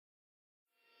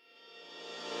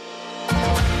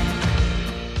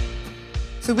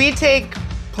So we take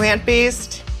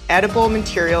plant-based, edible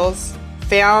materials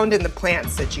found in the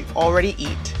plants that you already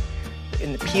eat,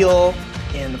 in the peel,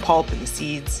 in the pulp, and the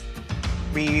seeds.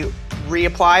 We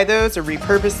reapply those or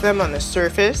repurpose them on the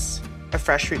surface of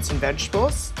fresh fruits and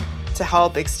vegetables to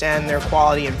help extend their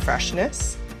quality and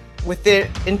freshness, with the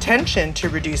intention to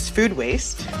reduce food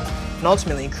waste and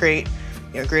ultimately create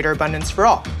greater abundance for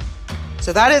all.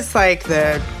 So that is like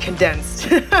the condensed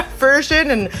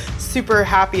version, and super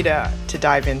happy to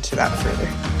dive into that further.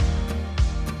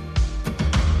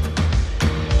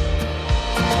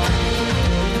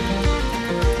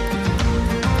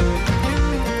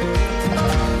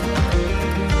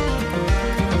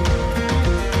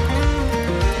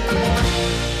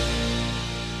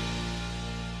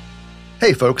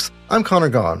 Hey folks, I'm Connor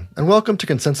Gaughan, and welcome to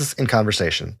Consensus in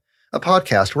Conversation, a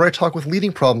podcast where I talk with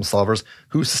leading problem solvers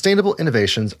whose sustainable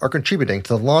innovations are contributing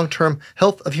to the long-term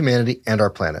health of humanity and our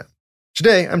planet.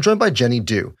 Today, I'm joined by Jenny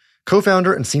Du,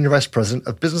 co-founder and senior vice president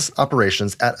of business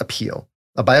operations at Apeel,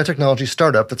 a biotechnology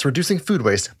startup that's reducing food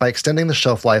waste by extending the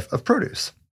shelf life of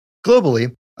produce.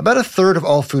 Globally, about a third of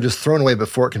all food is thrown away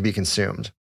before it can be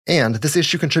consumed, and this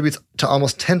issue contributes to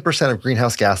almost 10% of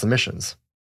greenhouse gas emissions.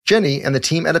 Jenny and the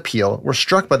team at Apeel were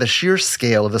struck by the sheer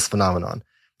scale of this phenomenon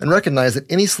and recognized that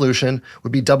any solution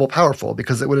would be double powerful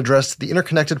because it would address the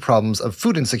interconnected problems of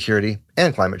food insecurity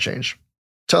and climate change.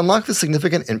 To unlock this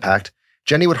significant impact,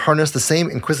 Jenny would harness the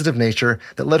same inquisitive nature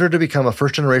that led her to become a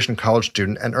first-generation college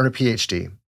student and earn a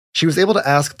PhD. She was able to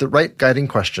ask the right guiding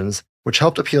questions, which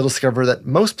helped Apeel discover that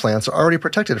most plants are already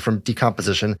protected from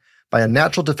decomposition by a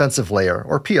natural defensive layer,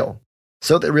 or peel.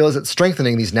 So they realized that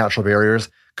strengthening these natural barriers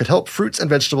could help fruits and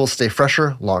vegetables stay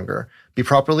fresher longer, be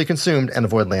properly consumed, and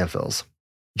avoid landfills.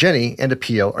 Jenny and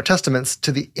Apeel are testaments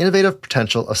to the innovative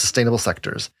potential of sustainable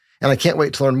sectors, and I can't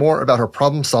wait to learn more about her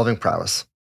problem-solving prowess.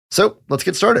 So, let's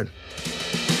get started.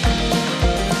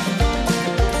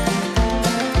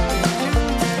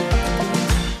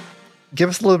 Give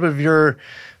us a little bit of your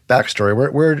backstory.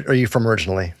 Where are you from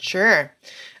originally? Sure.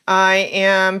 I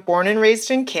am born and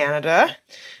raised in Canada,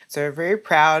 so a very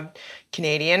proud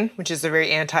Canadian, which is a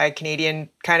very anti-Canadian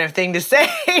kind of thing to say,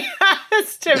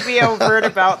 to be overt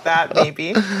about that,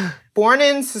 maybe. Born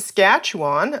in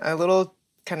Saskatchewan, a little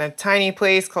kind of tiny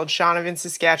place called Shaunavon,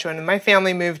 Saskatchewan, and my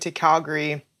family moved to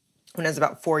Calgary when I was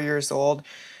about 4 years old.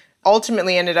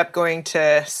 Ultimately ended up going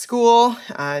to school,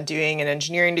 doing an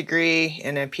engineering degree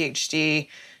and a PhD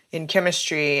in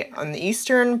chemistry on the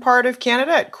eastern part of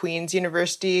Canada at Queen's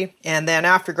University. And then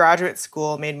after graduate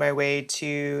school, made my way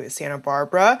to Santa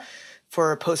Barbara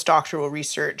for postdoctoral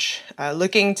research,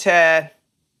 looking to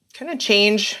kind of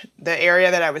change the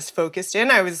area that I was focused in.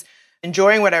 I was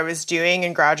enjoying what I was doing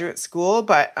in graduate school,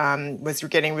 but was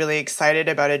getting really excited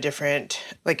about a different,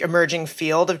 emerging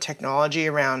field of technology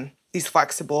around these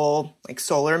flexible,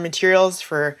 solar materials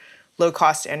for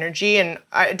low-cost energy. And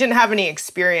I didn't have any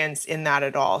experience in that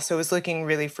at all. So I was looking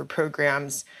really for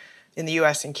programs in the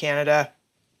US and Canada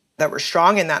that were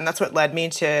strong in that. And that's what led me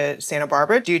to Santa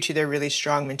Barbara due to their really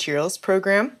strong materials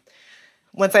program.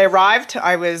 Once I arrived,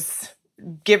 I was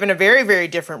given a very, very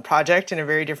different project and a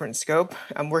very different scope.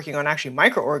 I'm working on actually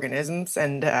microorganisms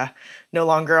and no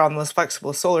longer on those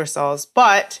flexible solar cells.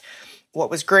 But what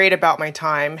was great about my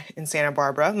time in Santa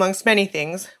Barbara, amongst many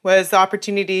things, was the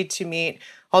opportunity to meet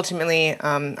ultimately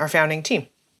our founding team.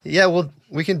 Yeah, well,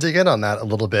 we can dig in on that a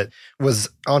little bit. Was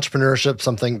entrepreneurship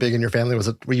something big in your family?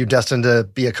 Were you destined to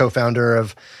be a co-founder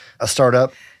of a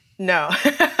startup? No.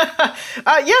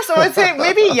 Yes, I would say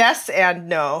maybe yes and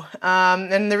no.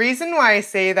 And the reason why I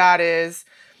say that is,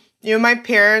 my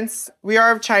parents, we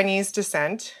are of Chinese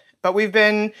descent, but we've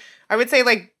been, I would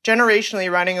say,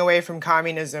 generationally running away from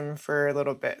communism for a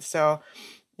little bit. So,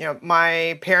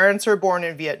 my parents were born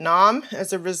in Vietnam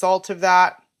as a result of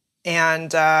that.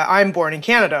 And I'm born in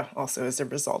Canada also as a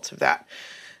result of that.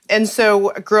 And so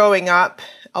growing up,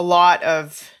 a lot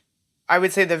of, I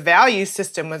would say the value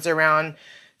system was around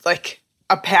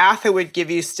a path that would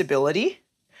give you stability.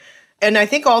 And I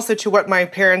think also to what my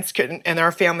parents could and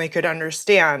our family could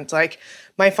understand.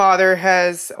 My father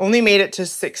has only made it to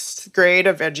 6th grade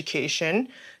of education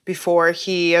before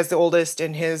he, as the oldest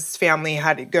in his family,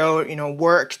 had to go,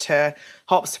 work to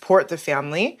help support the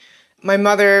family. My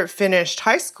mother finished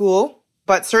high school,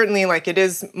 but certainly it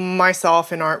is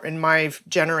myself and my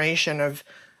generation of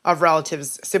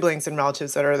relatives, siblings and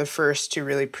relatives that are the first to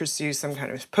really pursue some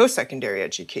kind of post-secondary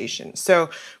education.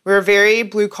 So we're a very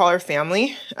blue-collar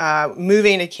family.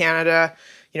 Moving to Canada,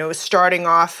 starting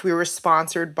off, we were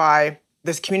sponsored by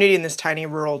this community in this tiny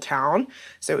rural town.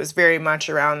 So it was very much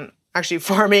around actually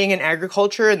farming and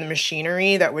agriculture and the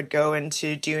machinery that would go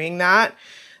into doing that.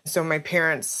 So my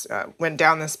parents went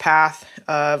down this path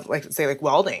of, like, say, like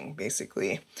welding,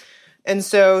 basically. And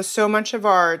so much of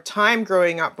our time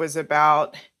growing up was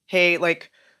about, hey, like,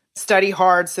 study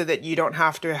hard so that you don't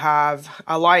have to have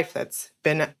a life that's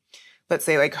been, let's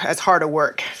say, like, as hard a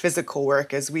work, physical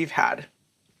work as we've had.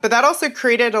 But that also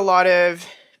created a lot of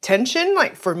tension,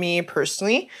 like, for me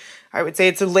personally. I would say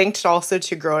it's linked also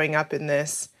to growing up in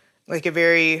this, like, a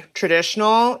very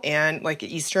traditional and, like,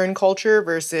 Eastern culture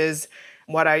versus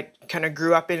what I kind of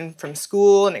grew up in from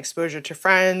school and exposure to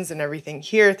friends and everything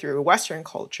here through Western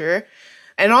culture.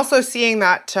 And also seeing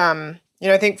that,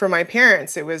 I think for my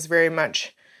parents, it was very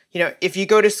much, if you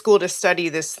go to school to study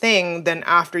this thing, then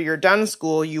after you're done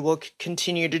school, you will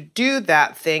continue to do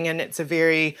that thing. And it's a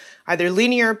very either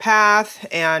linear path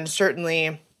and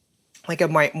certainly like a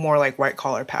more like white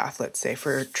collar path, let's say,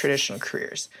 for traditional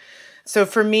careers. So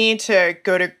for me to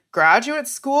go to graduate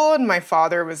school, and my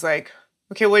father was like,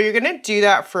 okay, well, you're going to do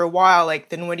that for a while. Like,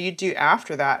 then what do you do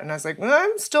after that? And I was like, well,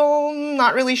 I'm still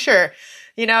not really sure,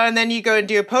 and then you go and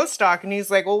do a postdoc and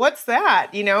he's like, well, what's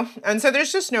that? And so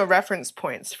there's just no reference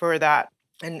points for that.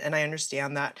 And I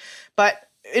understand that. But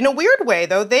in a weird way,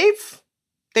 though,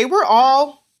 they were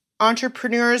all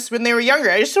entrepreneurs when they were younger.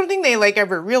 I just don't think they like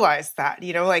ever realized that,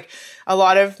 like a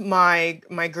lot of my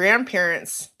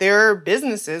grandparents, their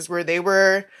businesses where they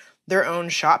were their own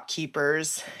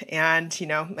shopkeepers and,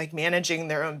 like managing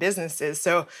their own businesses.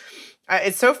 So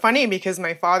it's so funny because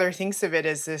my father thinks of it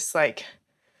as this like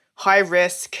high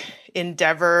risk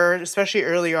endeavor, especially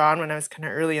earlier on when I was kind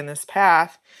of early in this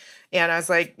path. And I was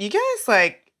like, you guys,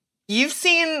 like, you've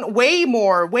seen way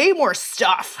more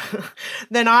stuff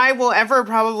than I will ever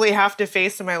probably have to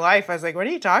face in my life. I was like, what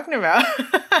are you talking about?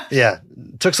 Yeah.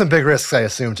 Took some big risks, I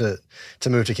assume, to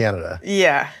move to Canada.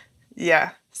 Yeah.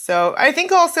 So I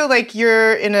think also like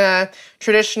you're in a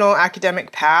traditional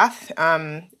academic path.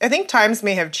 I think times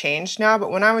may have changed now, but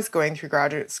when I was going through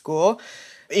graduate school,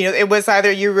 it was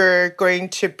either you were going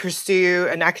to pursue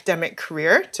an academic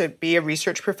career to be a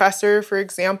research professor, for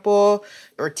example,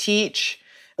 or teach,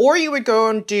 or you would go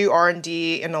and do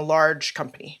R&D in a large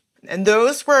company. And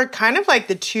those were kind of like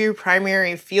the two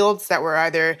primary fields that were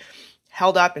either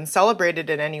held up and celebrated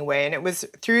in any way. And it was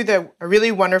through a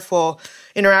really wonderful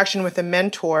interaction with a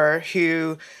mentor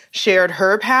who shared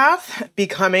her path,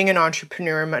 becoming an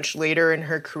entrepreneur much later in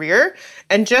her career,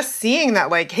 and just seeing that,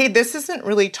 like, hey, this isn't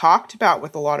really talked about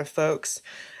with a lot of folks.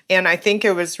 And I think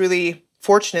it was really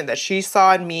fortunate that she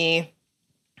saw in me,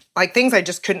 like, things I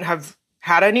just couldn't have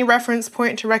had any reference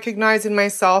point to recognize in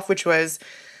myself, which was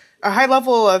a high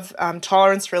level of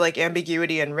tolerance for, like,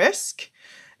 ambiguity and risk.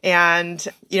 And,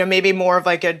 maybe more of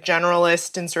like a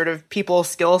generalist and sort of people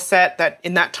skill set that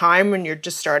in that time when you're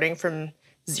just starting from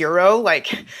zero,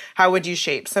 like how would you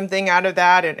shape something out of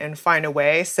that and find a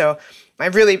way? So I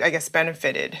really, I guess,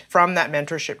 benefited from that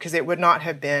mentorship because it would not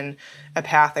have been a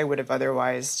path I would have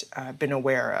otherwise been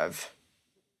aware of.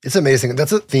 It's amazing.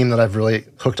 That's a theme that I've really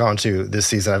hooked onto this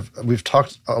season. We've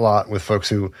talked a lot with folks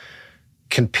who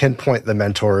can pinpoint the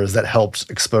mentors that helped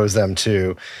expose them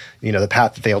to, the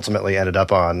path that they ultimately ended up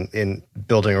on in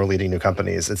building or leading new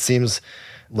companies. It seems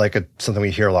like something we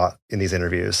hear a lot in these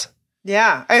interviews.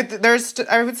 Yeah,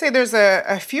 I would say there's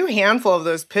a few handful of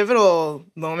those pivotal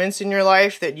moments in your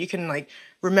life that you can like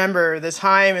remember the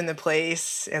time and the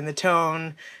place and the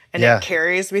tone, and it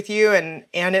carries with you. And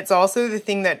it's also the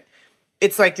thing that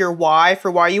it's like your why for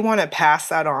why you want to pass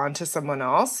that on to someone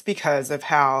else because of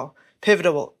how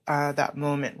pivotal that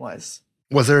moment was.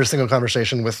 Was there a single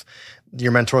conversation with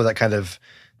your mentor that kind of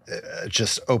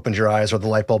just opened your eyes or the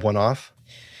light bulb went off?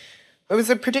 It was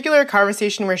a particular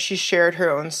conversation where she shared her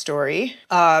own story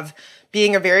of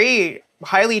being a very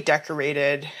highly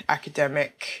decorated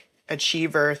academic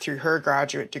achiever through her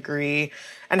graduate degree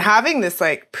and having this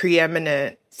like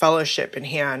preeminent fellowship in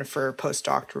hand for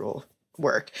postdoctoral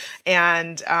work.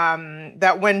 And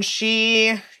that when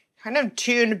she kind of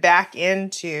tuned back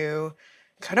into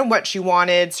kind of what she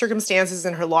wanted, circumstances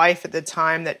in her life at the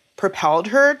time that propelled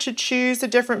her to choose a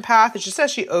different path. It's just as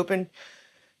she opened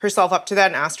herself up to that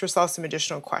and asked herself some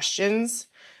additional questions,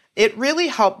 it really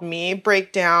helped me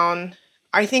break down.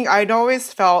 I think I'd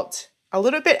always felt a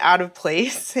little bit out of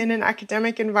place in an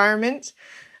academic environment.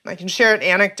 I can share an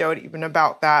anecdote even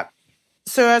about that.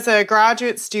 So as a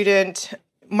graduate student,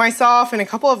 myself and a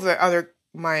couple of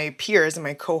my peers in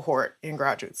my cohort in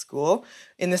graduate school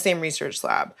in the same research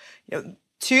lab,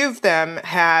 two of them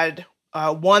had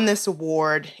won this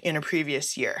award in a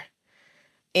previous year.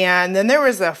 And then there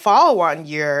was a follow-on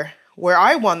year where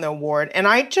I won the award, and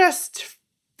I just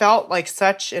felt like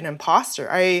such an imposter.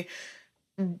 I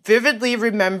vividly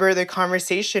remember the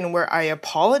conversation where I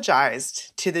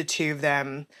apologized to the two of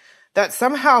them that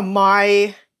somehow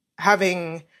my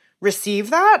having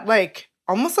received that, like,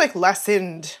 almost like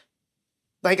lessened,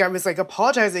 like I was like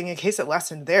apologizing in case it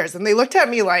lessened theirs. And they looked at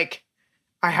me like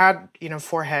I had,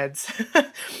 4 heads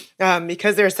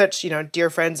because they're such, dear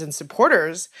friends and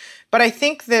supporters. But I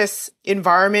think this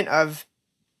environment of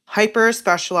hyper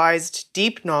specialized,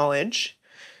 deep knowledge,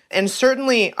 and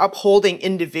certainly upholding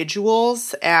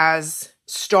individuals as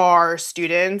star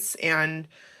students. And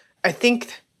I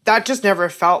think that just never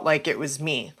felt like it was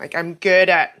me. Like, I'm good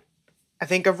at, I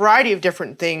think, a variety of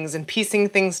different things and piecing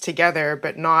things together,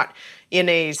 but not in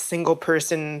a single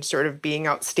person sort of being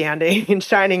outstanding and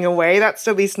shining away. That's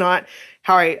at least not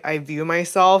how I view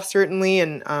myself, certainly.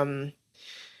 And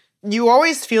you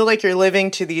always feel like you're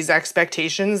living to these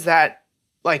expectations that,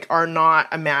 like, are not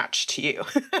a match to you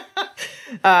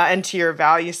and to your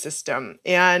value system.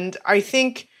 And I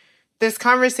think this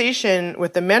conversation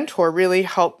with the mentor really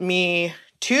helped me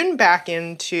tune back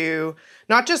into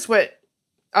not just what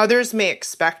others may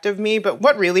expect of me, but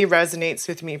what really resonates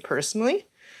with me personally.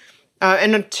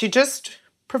 And to just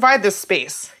provide this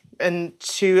space and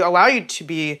to allow you to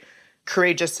be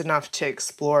courageous enough to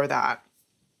explore that.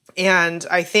 And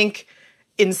I think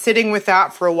in sitting with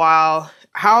that for a while,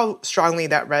 how strongly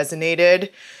that resonated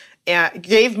and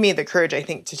gave me the courage, I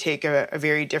think, to take a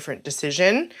very different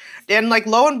decision. And like,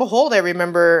 lo and behold, I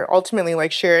remember ultimately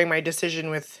like sharing my decision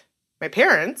with my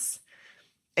parents.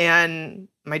 And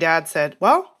my dad said,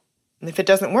 well, if it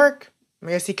doesn't work, I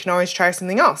guess you can always try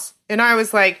something else. And I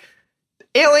was like,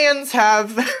 aliens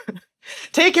have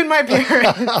taken my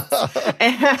parents.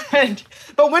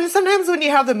 But sometimes when you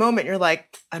have the moment, you're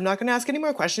like, I'm not going to ask any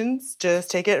more questions. Just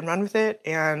take it and run with it.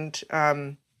 And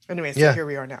anyway, so here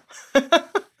we are now.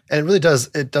 And it really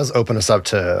does open us up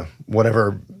to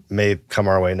whatever may come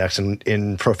our way next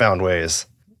in profound ways.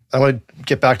 I want to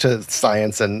get back to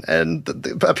science and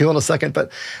the Apeel in a second,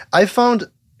 but I found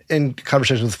in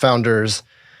conversations with founders,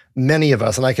 many of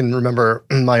us, and I can remember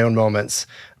my own moments,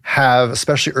 have,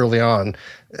 especially early on,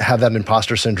 have that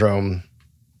imposter syndrome.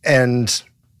 And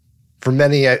for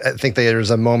many, I think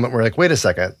there's a moment where like, wait a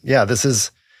second, yeah, this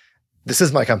is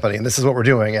my company and this is what we're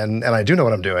doing, and I do know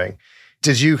what I'm doing.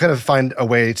 Did you kind of find a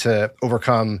way to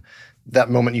overcome that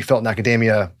moment you felt in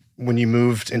academia when you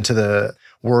moved into the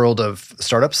world of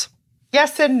startups?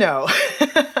 Yes and no.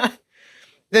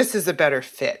 This is a better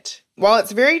fit. While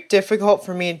it's very difficult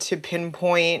for me to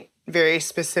pinpoint very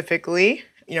specifically,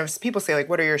 people say, like,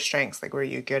 what are your strengths? Like, what are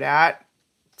you good at?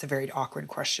 It's a very awkward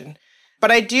question.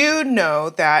 But I do know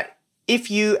that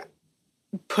if you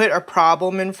put a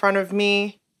problem in front of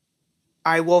me,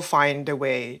 I will find a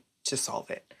way to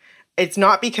solve it. It's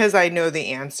not because I know the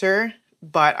answer,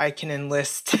 but I can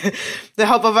enlist the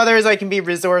help of others. I can be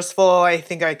resourceful. I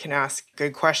think I can ask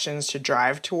good questions to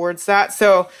drive towards that.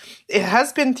 So it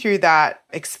has been through that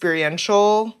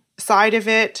experiential side of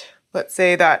it, let's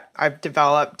say, that I've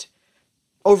developed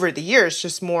over the years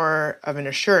just more of an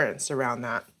assurance around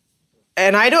that.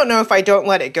 And I don't know if I don't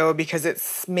let it go because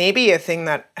it's maybe a thing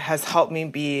that has helped me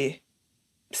be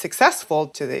successful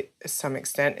to some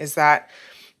extent, is that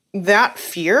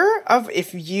fear of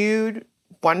if you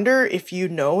wonder if you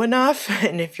know enough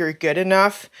and if you're good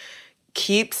enough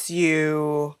keeps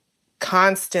you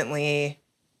constantly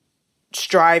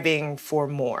striving for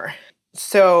more.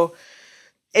 So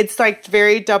it's like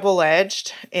very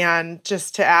double-edged. And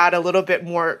just to add a little bit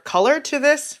more color to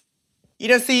this,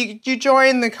 so you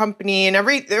join the company and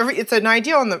every it's an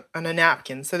idea on a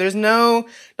napkin. So there's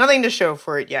nothing to show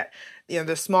for it yet.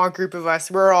 The small group of us,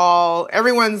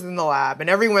 everyone's in the lab and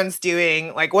everyone's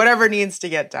doing like whatever needs to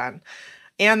get done.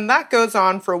 And that goes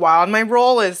on for a while. And my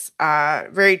role is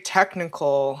very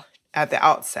technical at the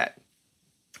outset.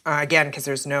 Again, because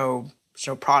there's no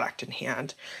product in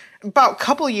hand. About a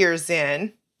couple years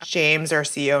in, James, our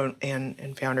CEO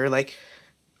and founder,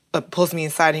 pulls me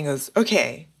aside and goes,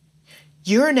 okay,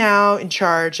 you're now in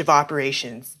charge of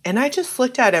operations. And I just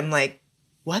looked at him like,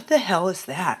 what the hell is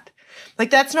that? Like,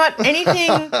 that's not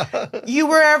anything you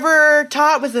were ever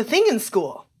taught was a thing in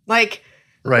school. Like,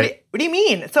 right. What do you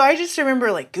mean? So I just remember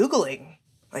Googling,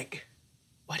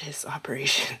 what is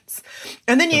operations?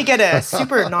 And then you get a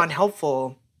super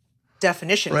non-helpful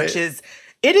definition, right. which is,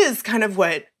 it is kind of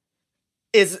what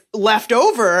is left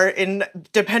over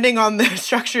depending on the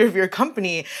structure of your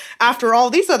company after all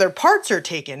these other parts are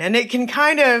taken. And it can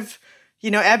kind of,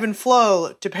 ebb and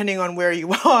flow depending on where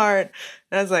you are. And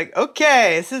I was like,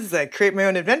 okay, this is create my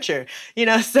own adventure,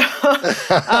 so,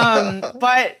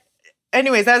 but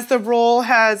anyways, as the role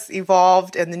has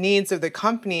evolved and the needs of the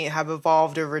company have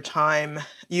evolved over time,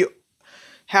 you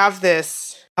have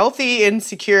this healthy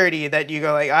insecurity that you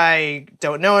go like, I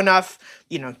don't know enough,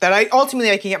 that I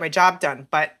ultimately I can get my job done.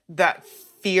 But that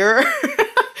fear,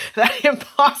 that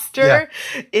imposter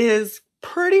is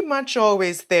pretty much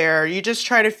always there. You just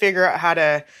try to figure out how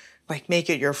to like make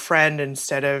it your friend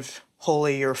instead of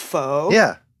wholly your foe.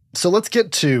 Yeah. So let's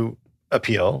get to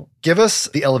Apeel. Give us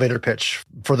the elevator pitch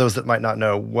for those that might not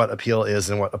know what Apeel is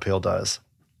and what Apeel does.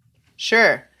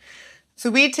 Sure. So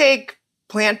we take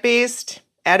plant-based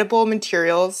edible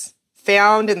materials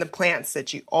found in the plants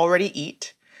that you already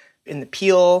eat, in the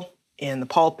peel, in the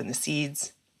pulp, and the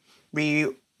seeds. We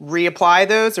reapply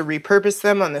those or repurpose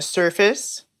them on the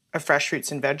surface of fresh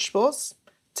fruits and vegetables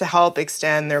to help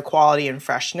extend their quality and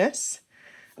freshness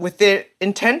with the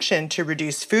intention to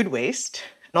reduce food waste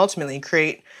and ultimately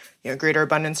create greater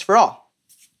abundance for all.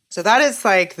 So that is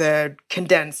like the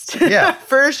condensed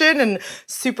version, and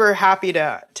super happy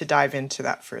to dive into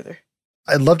that further.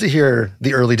 I'd love to hear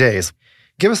the early days.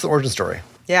 Give us the origin story.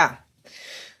 Yeah.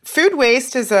 Food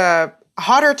waste is a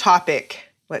hotter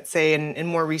topic, let's say, in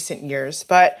more recent years.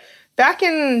 But back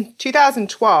in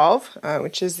 2012,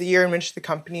 which is the year in which the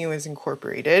company was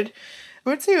incorporated, I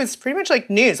would say it was pretty much like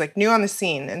news, like new on the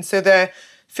scene. And so the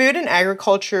Food and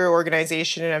Agriculture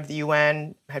Organization of the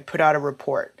UN had put out a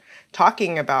report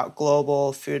talking about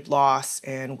global food loss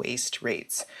and waste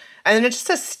rates. And it's just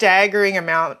a staggering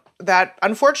amount that,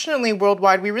 unfortunately,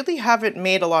 worldwide, we really haven't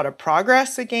made a lot of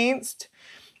progress against,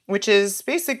 which is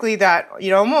basically that,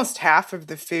 almost half of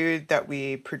the food that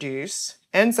we produce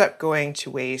ends up going to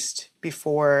waste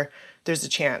before there's a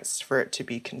chance for it to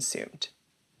be consumed.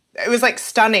 It was like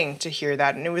stunning to hear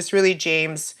that. And it was really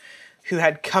James who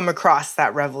had come across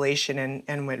that revelation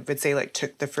and would say like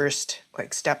took the first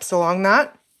like steps along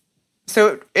that.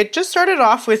 So it just started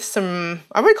off with some,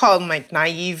 I would call them like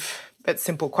naive but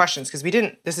simple questions, because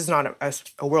this is not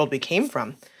a world we came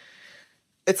from.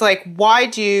 It's like, why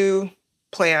do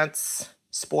plants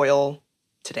spoil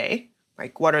today?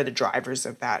 Like, what are the drivers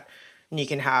of that? And you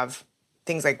can have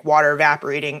things like water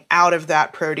evaporating out of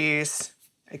that produce,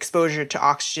 exposure to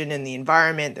oxygen in the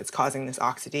environment that's causing this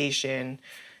oxidation,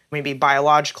 maybe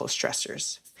biological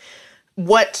stressors.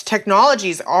 What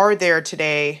technologies are there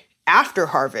today after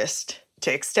harvest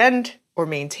to extend or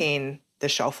maintain the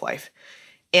shelf life?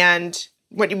 And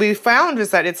what we found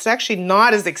was that it's actually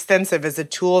not as extensive as the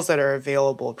tools that are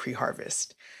available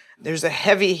pre-harvest. There's a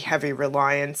heavy, heavy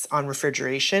reliance on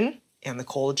refrigeration and the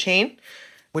cold chain,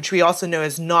 which we also know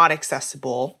is not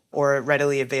accessible or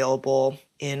readily available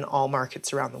in all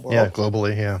markets around the world. Yeah,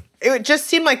 globally, yeah. It just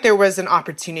seemed like there was an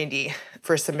opportunity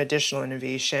for some additional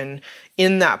innovation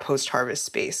in that post-harvest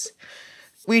space.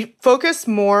 We focus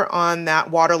more on that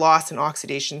water loss and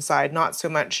oxidation side, not so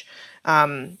much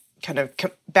kind of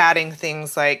combating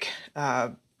things like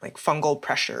fungal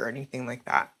pressure or anything like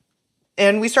that.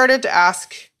 And we started to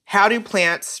ask, how do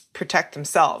plants protect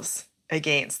themselves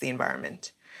against the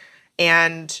environment?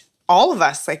 And all of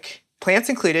us, like plants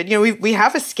included, we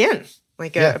have a skin,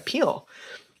 like a peel.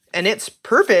 And its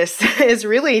purpose is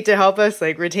really to help us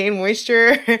like retain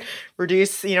moisture,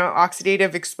 reduce,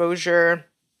 oxidative exposure.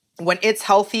 When it's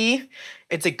healthy,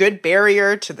 it's a good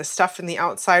barrier to the stuff in the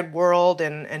outside world,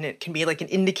 and it can be like an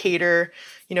indicator,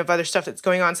 of other stuff that's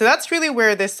going on. So that's really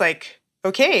where this like,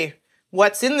 okay,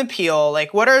 what's in the peel?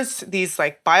 Like, what are these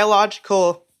like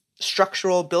biological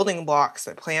structural building blocks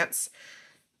that plants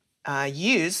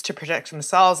use to protect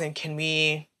themselves, and can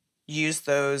we use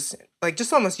those, like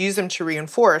just almost use them to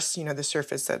reinforce, the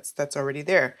surface that's already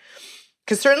there?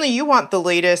 Because certainly you want the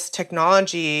latest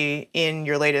technology in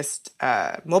your latest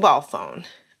mobile phone,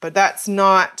 but that's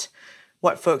not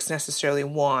what folks necessarily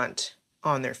want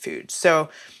on their food. So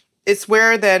it's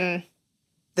where then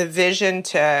the vision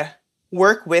to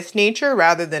work with nature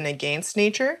rather than against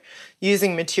nature,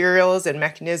 using materials and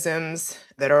mechanisms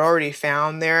that are already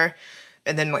found there,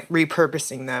 and then like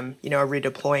repurposing them,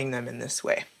 redeploying them in this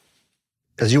way.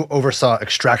 As you oversaw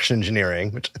extraction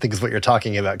engineering, which I think is what you're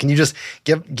talking about, can you just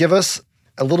give us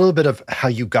a little bit of how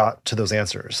you got to those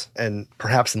answers, and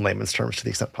perhaps in layman's terms to the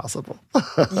extent possible?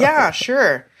 Yeah,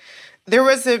 sure. There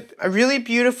was a really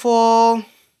beautiful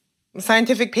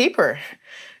scientific paper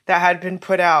that had been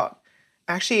put out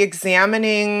actually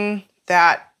examining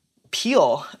that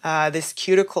peel, this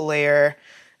cuticle layer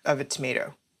of a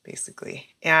tomato, basically.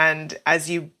 And as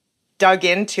you dug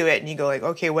into it and you go like,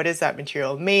 okay, what is that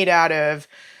material made out of?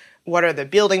 What are the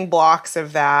building blocks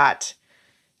of that?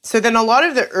 So then a lot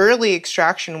of the early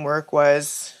extraction work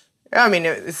was,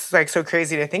 it's like so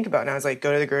crazy to think about now. It's like,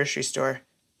 go to the grocery store,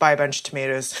 buy a bunch of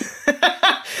tomatoes,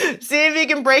 see if you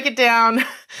can break it down.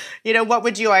 What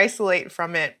would you isolate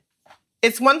from it?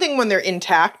 It's one thing when they're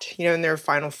intact, in their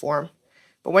final form,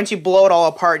 But once you blow it all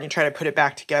apart and you try to put it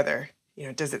back together,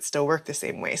 does it still work the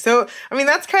same way? So, I mean,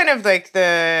 that's kind of like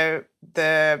the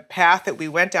path that we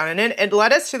went down. And it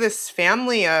led us to this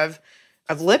family of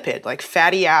lipid, like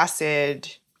fatty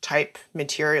acid type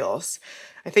materials.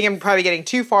 I think I'm probably getting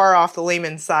too far off the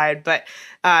layman's side, but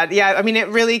yeah, I mean, it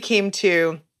really came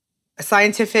to a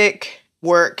scientific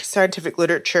work, scientific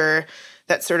literature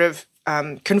that sort of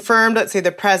confirmed, let's say,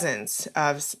 the presence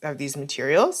of these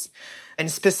materials, and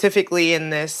specifically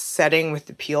in this setting with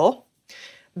the peel.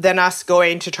 Then us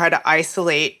going to try to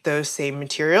isolate those same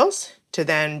materials to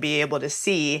then be able to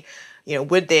see,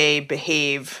 would they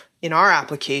behave in our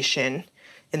application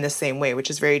in the same way, which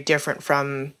is very different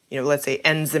from, let's say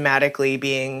enzymatically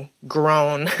being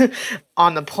grown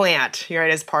on the plant,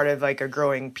 right, as part of like a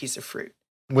growing piece of fruit.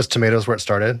 Was tomatoes where it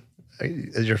started?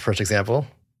 Is your first example?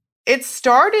 It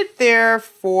started there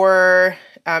for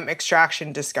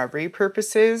extraction discovery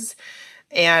purposes.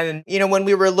 And, when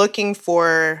we were looking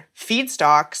for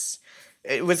feedstocks,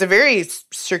 it was a very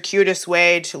circuitous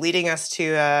way to leading us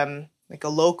to like a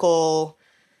local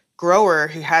grower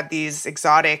who had these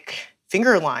exotic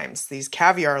finger limes, these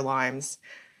caviar limes.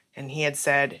 And he had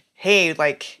said, hey,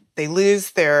 like they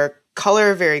lose their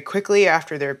color very quickly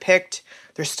after they're picked.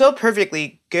 They're still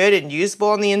perfectly good and usable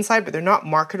on the inside, but they're not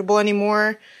marketable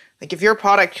anymore. Like if your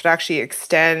product could actually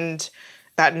extend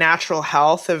that natural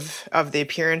health of the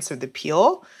appearance of the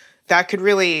peel, that could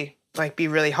really be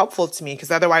really helpful to me,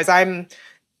 because otherwise I'm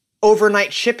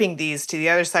overnight shipping these to the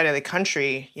other side of the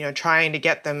country, trying to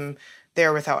get them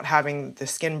there without having the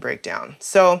skin break down.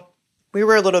 So we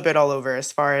were a little bit all over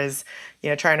as far as,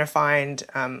 trying to find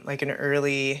like an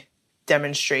early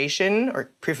demonstration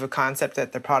or proof of concept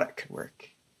that the product could work.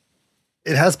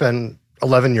 It has been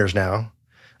 11 years now.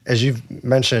 As you've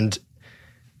mentioned,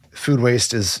 food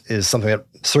waste is something that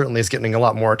certainly is getting a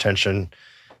lot more attention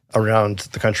around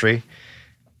the country.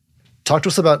 Talk to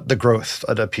us about the growth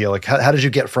at Apeel. Like, how did you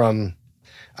get from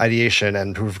ideation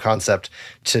and proof of concept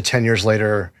to 10 years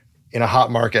later in a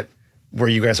hot market where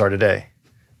you guys are today?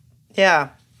 Yeah,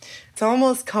 it's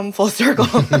almost come full circle.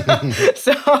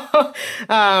 So,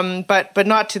 but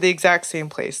not to the exact same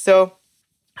place. So,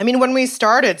 I mean, when we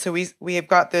started, so we have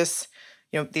got this,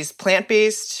 these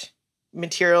plant-based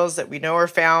materials that we know are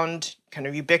found kind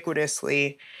of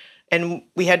ubiquitously. And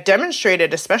we had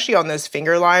demonstrated, especially on those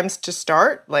finger limes to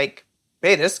start, like,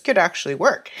 hey, this could actually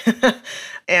work.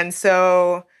 And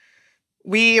so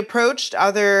we approached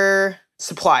other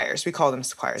suppliers. We call them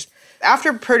suppliers.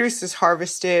 After produce is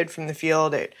harvested from the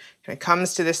field, it kind of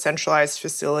comes to this centralized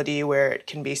facility where it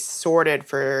can be sorted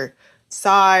for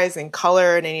size and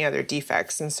color and any other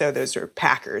defects. And so those are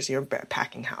packers,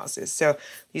 packing houses. So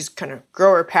these kind of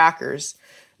grower packers,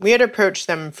 we had approached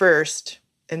them first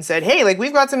and said, hey, like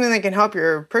we've got something that can help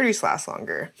your produce last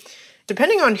longer.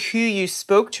 Depending on who you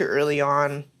spoke to early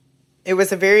on, it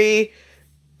was a very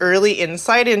early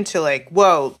insight into like,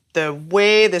 whoa, the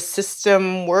way the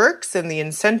system works and the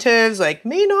incentives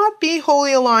may not be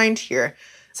wholly aligned here.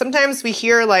 Sometimes we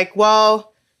hear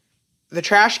well, the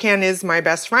trash can is my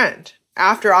best friend.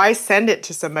 After I send it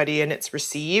to somebody and it's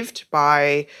received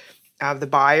by the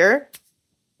buyer,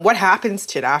 what happens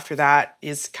to it after that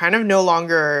is kind of no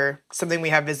longer something we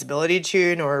have visibility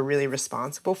to nor are really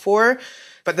responsible for.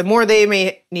 But the more they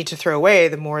may need to throw away,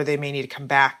 the more they may need to come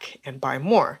back and buy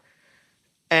more.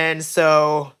 And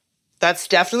so that's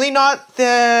definitely not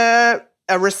a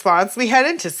response we had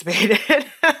anticipated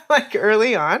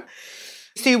early on.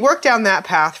 So you work down that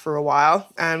path for a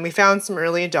while, and we found some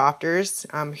early adopters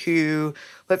who,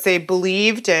 let's say,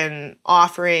 believed in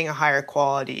offering a higher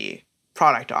quality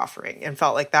product offering and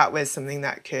felt like that was something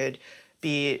that could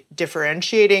be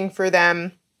differentiating for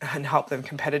them and help them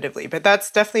competitively. But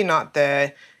that's definitely not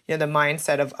the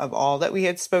mindset of all that we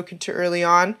had spoken to early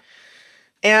on.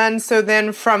 And so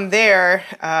then from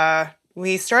there,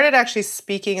 we started actually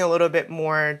speaking a little bit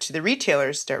more to the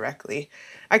retailers directly.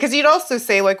 Because you'd also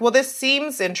say well, this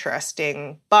seems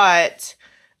interesting, but,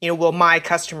 will my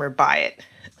customer buy it?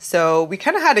 So we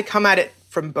kind of had to come at it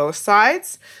from both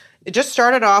sides. We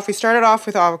started off with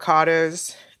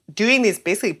avocados, doing these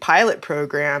basically pilot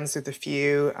programs with a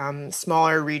few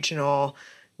smaller regional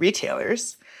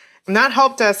retailers. And that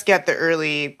helped us get the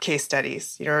early case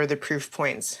studies, or the proof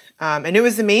points. And it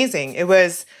was amazing. It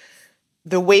was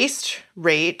the waste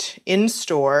rate in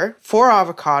store for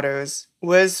avocados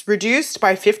was reduced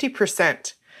by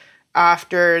 50%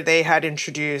 after they had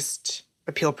introduced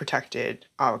Apeel-protected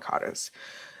avocados.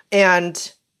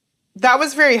 And that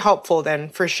was very helpful then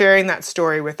for sharing that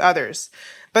story with others.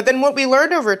 But then what we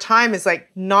learned over time is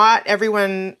not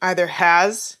everyone either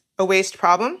has a waste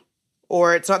problem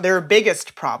or it's not their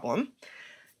biggest problem.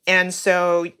 And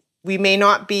so we may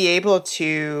not be able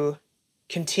to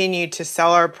continue to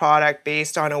sell our product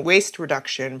based on a waste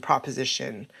reduction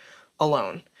proposition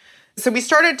alone. So we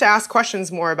started to ask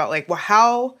questions more about like, well,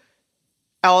 how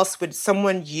else would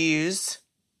someone use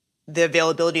the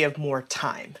availability of more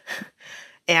time?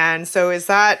 And so is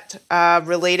that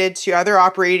related to other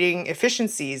operating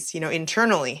efficiencies,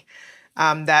 internally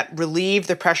that relieve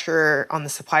the pressure on the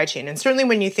supply chain? And certainly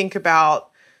when you think about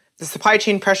the supply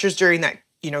chain pressures during that,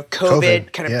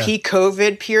 COVID kind of peak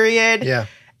COVID period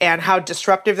and how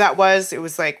disruptive that was, it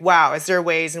was like, wow, is there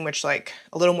ways in which like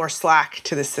a little more slack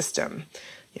to the system,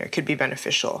 could be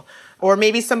beneficial? Or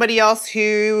maybe somebody else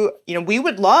who, we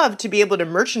would love to be able to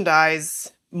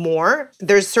merchandise more.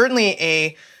 There's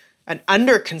certainly an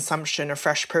underconsumption of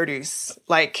fresh produce,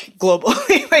 like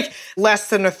globally, like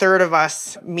less than a third of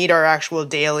us meet our actual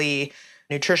daily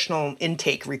nutritional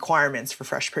intake requirements for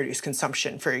fresh produce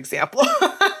consumption, for example.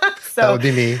 So, that would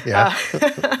be me, yeah.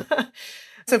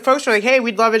 So folks are like, hey,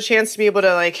 we'd love a chance to be able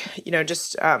to like,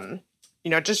 just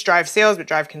drive sales, but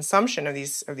drive consumption of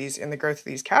these and the growth of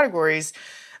these categories.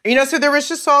 So there was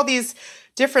just all these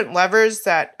different levers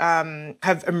that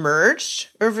have emerged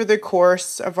over the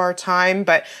course of our time.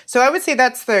 But so I would say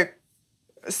that's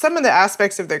some of the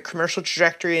aspects of the commercial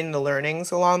trajectory and the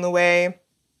learnings along the way.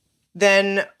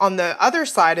 Then on the other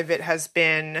side of it has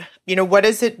been, what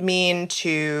does it mean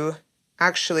to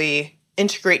actually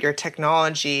integrate your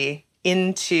technology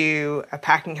into a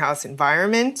packing house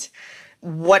environment?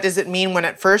 What does it mean when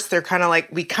at first they're kind of like,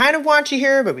 we kind of want you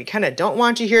here, but we kind of don't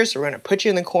want you here, so we're going to put you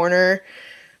in the corner,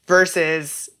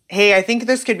 versus, hey, I think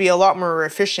this could be a lot more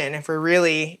efficient if we're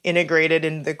really integrated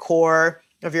into the core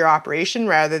of your operation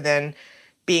rather than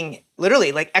being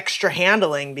literally like extra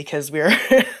handling because we're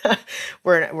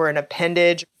we're an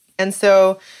appendage. And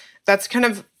so that's kind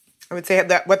of, I would say,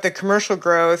 that what the commercial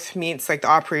growth meets like the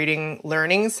operating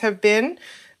learnings have been,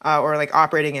 or like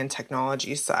operating and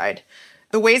technology side.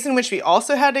 The ways in which we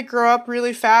also had to grow up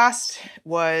really fast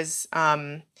was,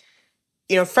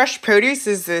 fresh produce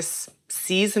is this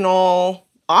seasonal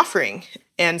offering.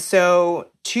 And so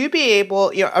to be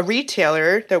able, a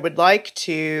retailer that would like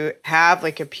to have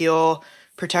like Apeel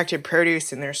protected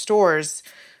produce in their stores,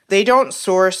 they don't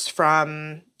source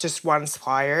from just one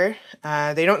supplier.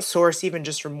 They don't source even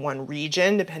just from one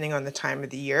region, depending on the time of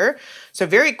the year. So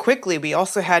very quickly, we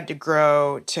also had to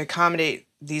grow to accommodate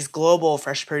these global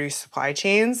fresh produce supply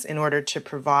chains in order to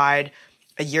provide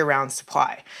a year-round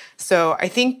supply. So I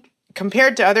think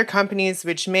compared to other companies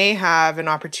which may have an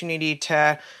opportunity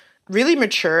to really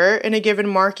mature in a given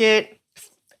market,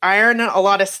 iron a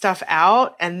lot of stuff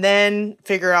out, and then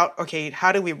figure out, okay,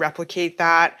 how do we replicate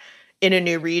that in a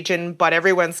new region, but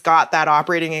everyone's got that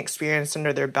operating experience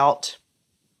under their belt.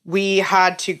 We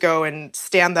had to go and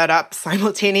stand that up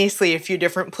simultaneously a few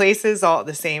different places all at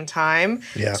the same time.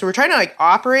 Yeah. So we're trying to like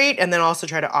operate and then also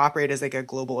try to operate as like a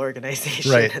global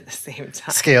organization at the same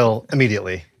time. Scale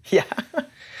immediately. Yeah.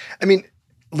 I mean,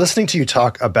 listening to you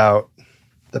talk about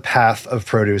the path of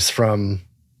produce from,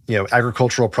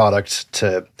 agricultural product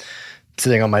to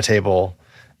sitting on my table.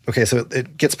 Okay, so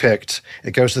it gets picked,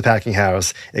 it goes to the packing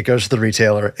house, it goes to the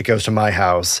retailer, it goes to my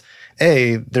house.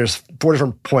 There's 4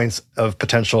 different points of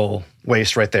potential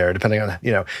waste right there, depending on,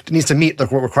 it needs to meet the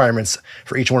requirements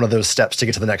for each one of those steps to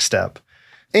get to the next step.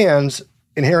 And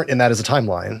inherent in that is a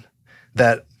timeline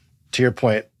that, to your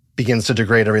point, begins to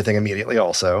degrade everything immediately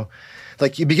also.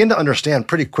 Like, you begin to understand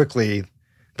pretty quickly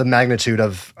the magnitude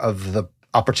of the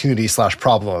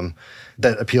opportunity/problem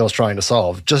that Apeel is trying to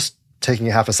solve. Just taking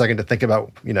half a second to think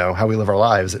about, how we live our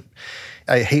lives.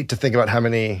 I hate to think about how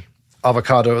many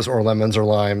avocados or lemons or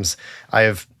limes I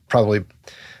have probably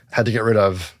had to get rid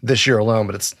of this year alone,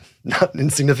 but it's not an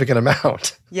insignificant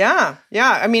amount. Yeah.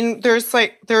 I mean, there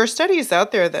are studies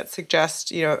out there that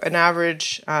suggest, an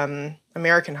average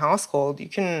American household, you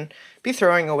can be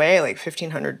throwing away like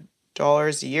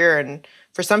 $1,500 a year. And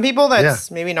for some people,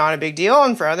 that's maybe not a big deal.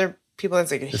 And for other people,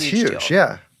 that's like a huge deal.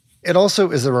 Yeah. It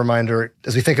also is a reminder,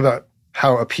 as we think about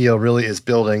how Apeel really is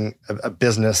building a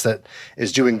business that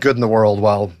is doing good in the world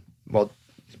while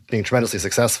being tremendously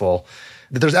successful,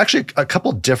 that there's actually a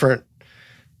couple different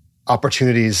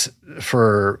opportunities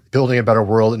for building a better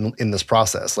world in this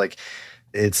process. Like,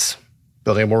 it's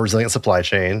building a more resilient supply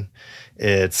chain.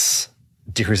 It's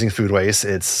decreasing food waste.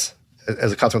 It's,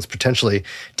 as a consequence, potentially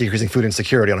decreasing food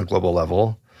insecurity on a global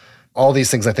level. All these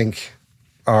things, I think,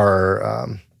 are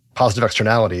positive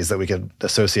externalities that we could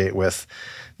associate with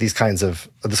this kind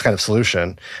of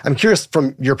solution. I'm curious,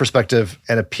 from your perspective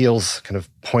and Apeel's kind of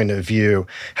point of view,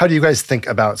 how do you guys think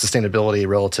about sustainability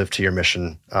relative to your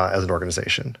mission as an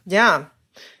organization? Yeah.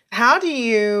 How do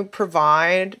you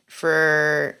provide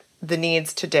for the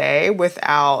needs today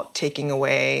without taking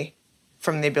away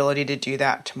from the ability to do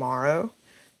that tomorrow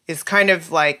is kind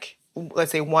of like,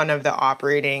 let's say, one of the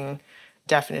operating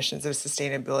definitions of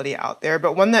sustainability out there,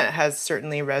 but one that has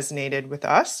certainly resonated with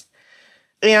us.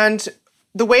 And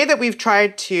the way that we've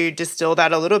tried to distill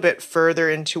that a little bit further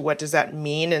into what does that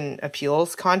mean in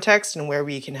Apeel's context and where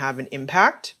we can have an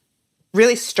impact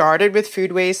really started with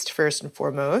food waste first and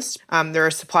foremost. There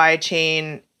are supply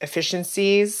chain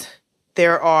efficiencies.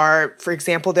 There are, for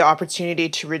example, the opportunity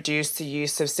to reduce the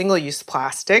use of single-use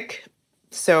plastic.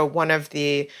 So one of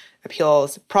the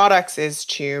Apeel's products is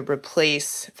to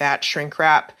replace that shrink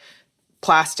wrap,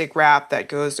 plastic wrap that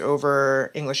goes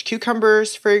over English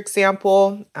cucumbers, for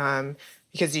example,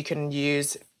 because you can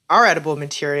use our edible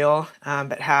material,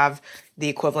 but have the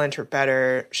equivalent or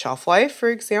better shelf life, for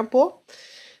example.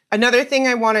 Another thing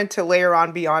I wanted to layer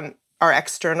on beyond our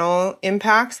external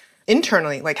impacts,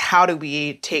 internally, like how do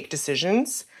we take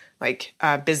decisions, like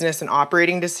business and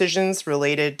operating decisions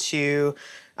related to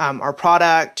our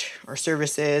product, our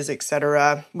services, et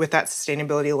cetera, with that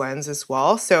sustainability lens as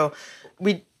well. So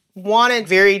we wanted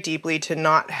very deeply to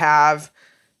not have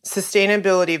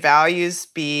sustainability values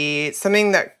be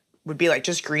something that would be like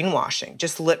just greenwashing,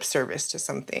 just lip service to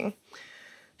something.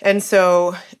 And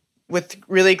so with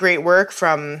really great work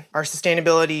from our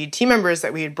sustainability team members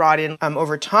that we had brought in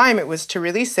over time, it was to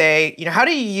really say, how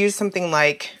do you use something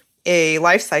like a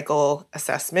life cycle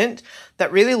assessment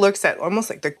that really looks at almost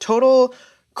like the total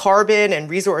carbon and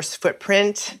resource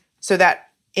footprint so that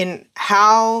in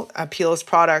how Apeel's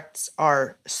products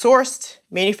are sourced,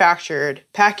 manufactured,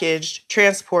 packaged,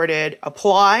 transported,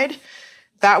 applied,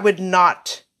 that would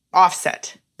not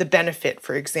offset the benefit,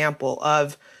 for example,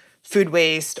 of food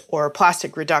waste or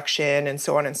plastic reduction and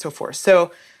so on and so forth.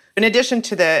 So in addition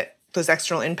to those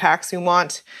external impacts we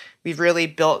want, we've really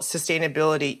built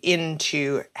sustainability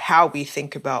into how we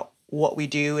think about what we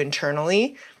do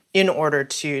internally in order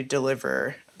to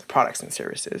deliver the products and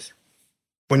services.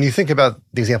 When you think about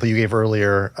the example you gave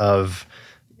earlier of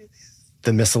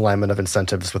the misalignment of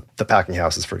incentives with the packing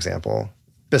houses, for example,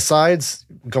 besides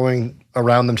going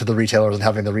around them to the retailers and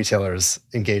having the retailers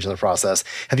engage in the process,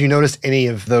 have you noticed any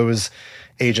of those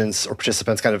agents or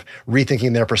participants kind of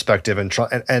rethinking their perspective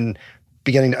and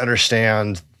beginning to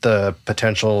understand the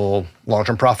potential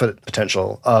long-term profit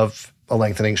potential of a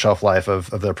lengthening shelf life of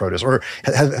their produce? Or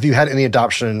have you had any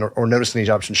adoption or noticed any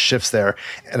adoption shifts there?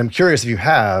 And I'm curious if you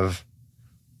have,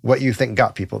 what you think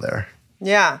got people there.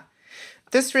 Yeah.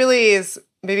 This really is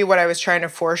maybe what I was trying to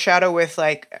foreshadow with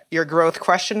like your growth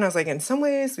question. I was like, in some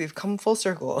ways, we've come full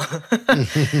circle.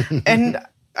 And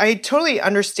I totally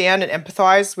understand and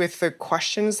empathize with the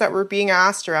questions that were being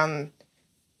asked around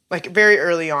like very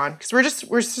early on, because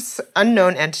we're just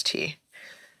unknown entity.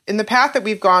 In the path that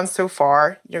we've gone so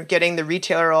far, getting the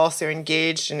retailer also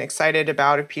engaged and excited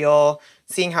about Apeel,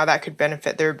 seeing how that could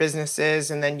benefit their businesses,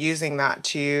 and then using that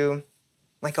to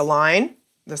like align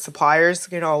the suppliers,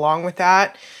 along with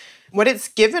that. What it's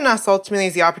given us ultimately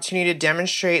is the opportunity to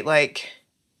demonstrate like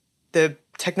the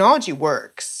technology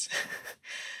works.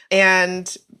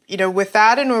 And, with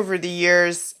that and over the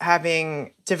years,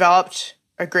 having developed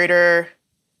a greater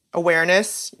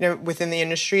awareness, within the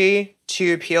industry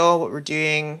to Apeel, what we're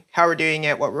doing, how we're doing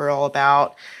it, what we're all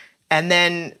about. And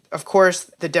then, of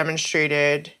course, the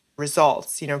demonstrated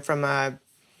results, from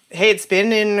hey, it's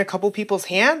been in a couple people's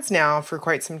hands now for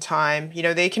quite some time.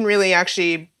 They can really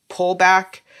actually pull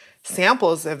back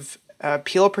samples of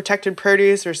Apeel protected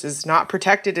produce versus not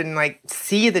protected and like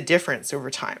see the difference over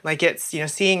time. Like it's,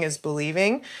 seeing is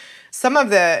believing. Some of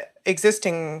the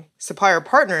existing supplier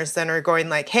partners then are going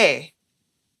like, hey,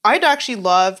 I'd actually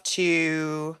love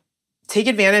to take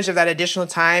advantage of that additional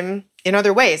time in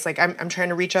other ways. Like I'm trying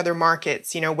to reach other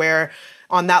markets, where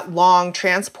on that long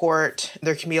transport,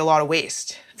 there can be a lot of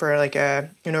waste for like an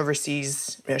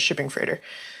overseas shipping freighter.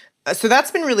 So that's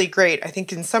been really great. I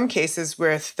think in some cases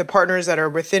with the partners that are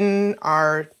within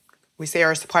our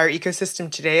supplier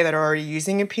ecosystem today that are already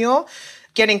using Apeel,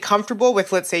 getting comfortable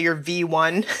with, let's say, your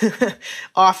V1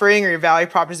 offering or your value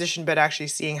proposition, but actually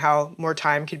seeing how more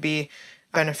time could be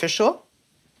beneficial.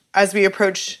 As we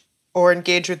approach or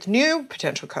engage with new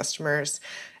potential customers,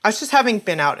 us just having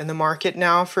been out in the market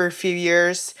now for a few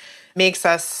years makes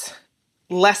us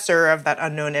lesser of that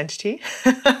unknown entity.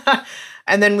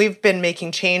 And then we've been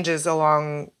making changes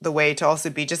along the way to also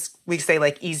be we say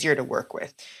like easier to work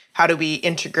with. How do we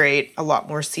integrate a lot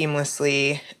more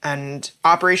seamlessly and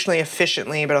operationally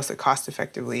efficiently, but also cost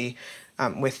effectively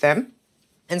with them?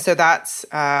 And so that's,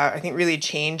 I think, really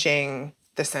changing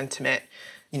the sentiment,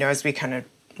 as we kind of,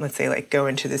 let's say, like go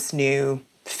into this new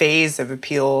phase of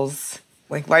Apeel's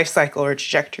like life cycle or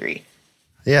trajectory.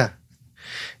 Yeah.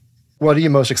 What are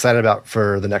you most excited about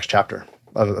for the next chapter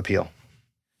of Apeel?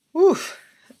 Oof.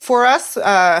 For us,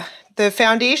 the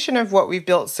foundation of what we've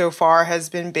built so far has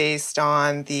been based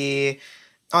on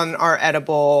our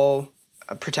edible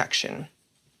protection.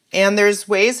 And there's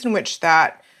ways in which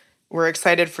that we're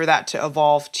excited for that to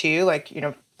evolve too. Like,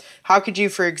 how could you,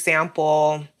 for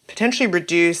example, potentially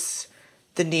reduce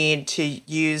the need to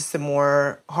use the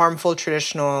more harmful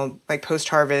traditional like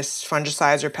post-harvest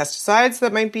fungicides or pesticides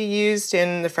that might be used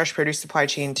in the fresh produce supply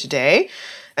chain today?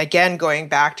 Again, going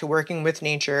back to working with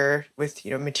nature, with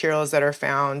materials that are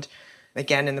found,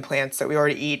 again, in the plants that we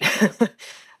already eat,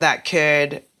 that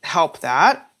could help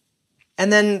that.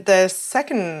 And then the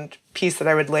second piece that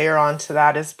I would layer onto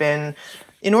that has been,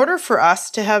 in order for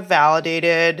us to have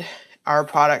validated our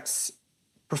product's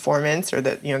performance or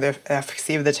the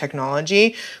efficacy of the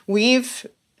technology, we've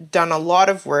done a lot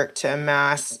of work to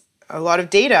amass a lot of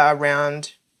data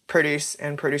around produce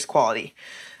and produce quality.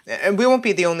 And we won't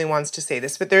be the only ones to say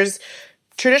this, but there's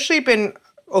traditionally been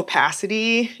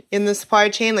opacity in the supply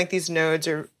chain. Like these nodes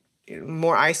are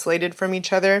more isolated from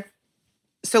each other.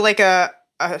 So like a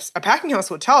packing house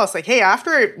will tell us like, hey,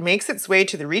 after it makes its way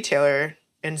to the retailer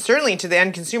and certainly to the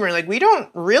end consumer, like we don't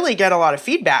really get a lot of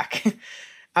feedback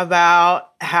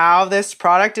about how this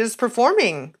product is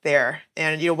performing there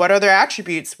and what other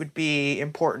attributes would be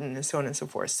important and so on and so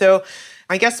forth. So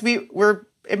I guess we're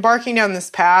embarking down this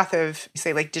path of,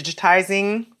 say, like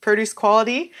digitizing produce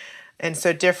quality. And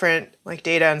so different like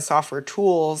data and software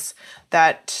tools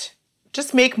that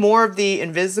just make more of the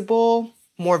invisible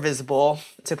more visible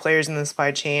to players in the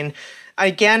supply chain.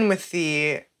 Again, with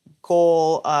the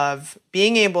goal of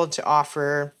being able to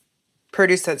offer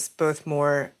produce that's both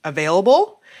more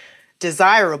available,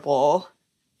 desirable,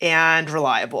 and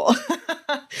reliable.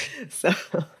 So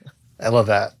I love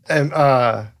that. And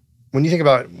when you think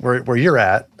about where you're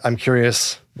at, I'm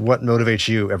curious what motivates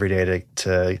you every day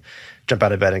to jump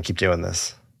out of bed and keep doing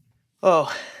this?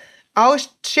 Oh, I'll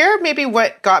share maybe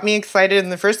what got me excited in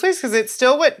the first place because it's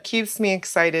still what keeps me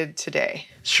excited today.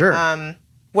 Sure.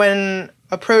 When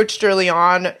approached early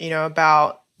on,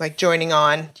 about like joining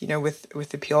on, with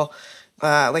Apeel,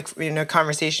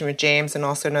 conversation with James and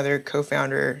also another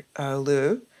co-founder,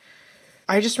 Lou,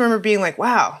 I just remember being like,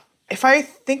 wow, if I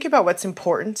think about what's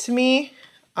important to me,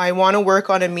 I want to work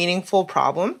on a meaningful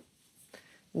problem.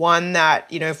 One that,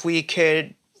 if we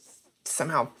could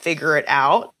somehow figure it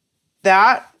out,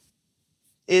 that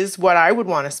is what I would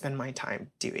want to spend my time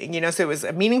doing. So it was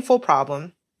a meaningful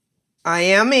problem. I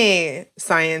am a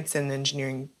science and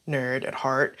engineering nerd at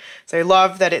heart. So I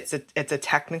love that it's a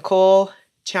technical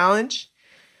challenge.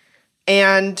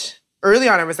 And early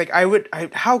on, I was like,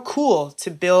 how cool to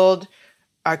build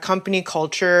a company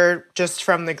culture just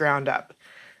from the ground up.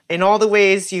 In all the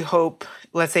ways you hope,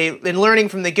 let's say, in learning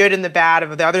from the good and the bad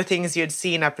of the other things you had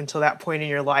seen up until that point in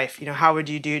your life, how would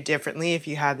you do differently if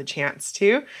you had the chance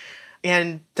to?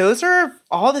 And those are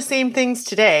all the same things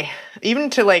today. Even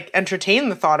to entertain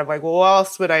the thought of well, what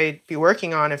else would I be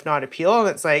working on if not Apeel? And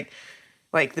it's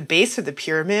like the base of the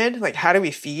pyramid, how do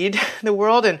we feed the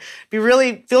world and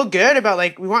really feel good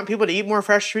about we want people to eat more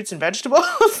fresh fruits and vegetables.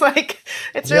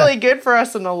 It's really good for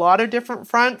us on a lot of different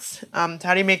fronts. How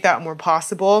do you make that more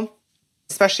possible,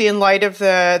 especially in light of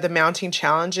the mounting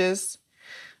challenges?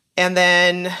 And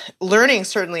then learning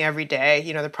certainly every day,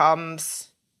 the problems,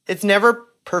 it's never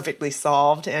perfectly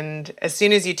solved. And as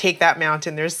soon as you take that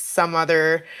mountain, there's some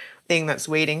other thing that's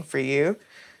waiting for you.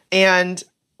 And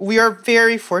we are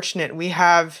very fortunate. We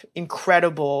have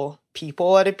incredible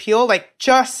people at Apeel,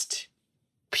 just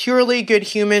purely good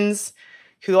humans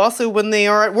who also, when they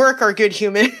are at work, are good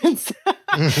humans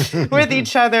with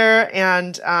each other.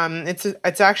 And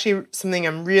it's actually something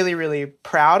I'm really, really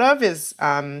proud of is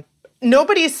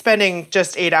nobody's spending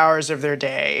just 8 hours of their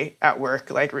day at work,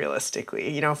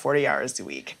 realistically, 40 hours a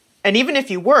week. And even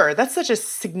if you were, that's such a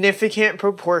significant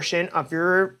proportion of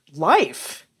your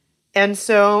life. And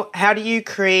so how do you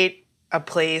create a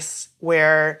place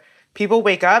where people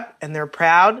wake up and they're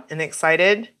proud and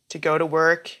excited to go to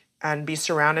work and be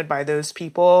surrounded by those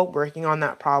people working on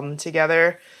that problem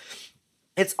together?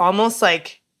 It's almost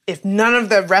like if none of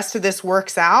the rest of this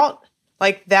works out,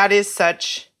 that is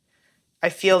such, I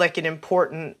feel like an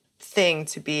important thing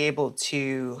to be able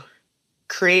to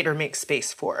create or make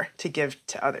space for, to give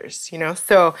to others,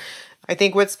 So I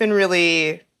think what's been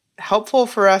really helpful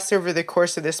for us over the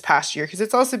course of this past year, because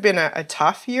it's also been a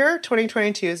tough year.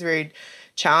 2022 is a very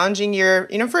challenging year,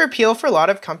 for Apeel, for a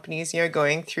lot of companies,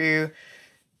 going through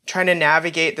trying to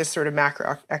navigate this sort of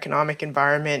macroeconomic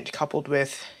environment coupled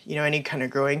with, any kind of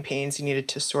growing pains you needed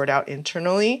to sort out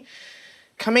internally.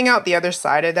 Coming out the other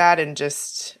side of that and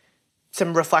just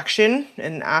some reflection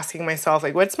and asking myself,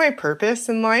 like, what's my purpose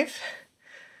in life?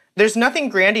 There's nothing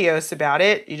grandiose about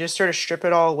it. You just sort of strip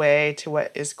it all away to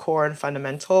what is core and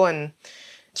fundamental. And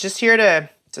it's just here to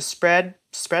spread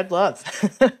love,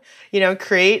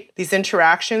 create these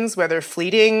interactions, whether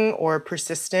fleeting or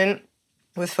persistent,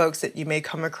 with folks that you may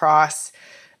come across,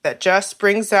 that just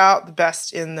brings out the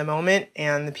best in the moment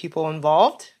and the people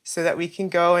involved so that we can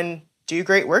go and do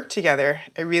great work together.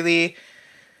 I really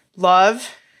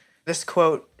love this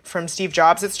quote from Steve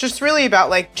Jobs. It's just really about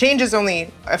like change is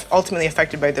only ultimately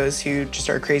affected by those who just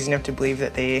are crazy enough to believe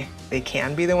that they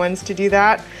can be the ones to do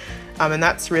that. And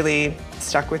that's really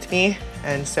stuck with me.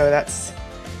 And so that's,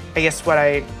 I guess, what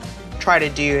I try to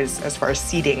do is as far as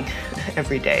seeding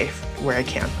every day where I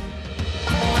can.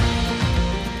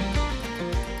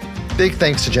 Big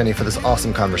thanks to Jenny for this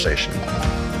awesome conversation.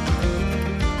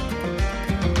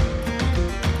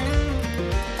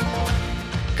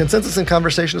 Consensus in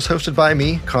Conversation is hosted by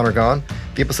me, Connor Gahn.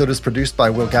 The episode is produced by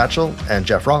Will Gatchell and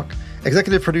Jeff Rock.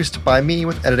 Executive produced by me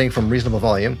with editing from Reasonable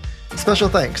Volume. Special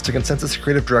thanks to Consensus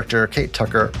Creative Director Kate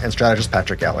Tucker and strategist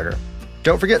Patrick Gallagher.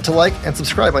 Don't forget to like and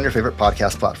subscribe on your favorite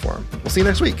podcast platform. We'll see you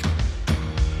next week.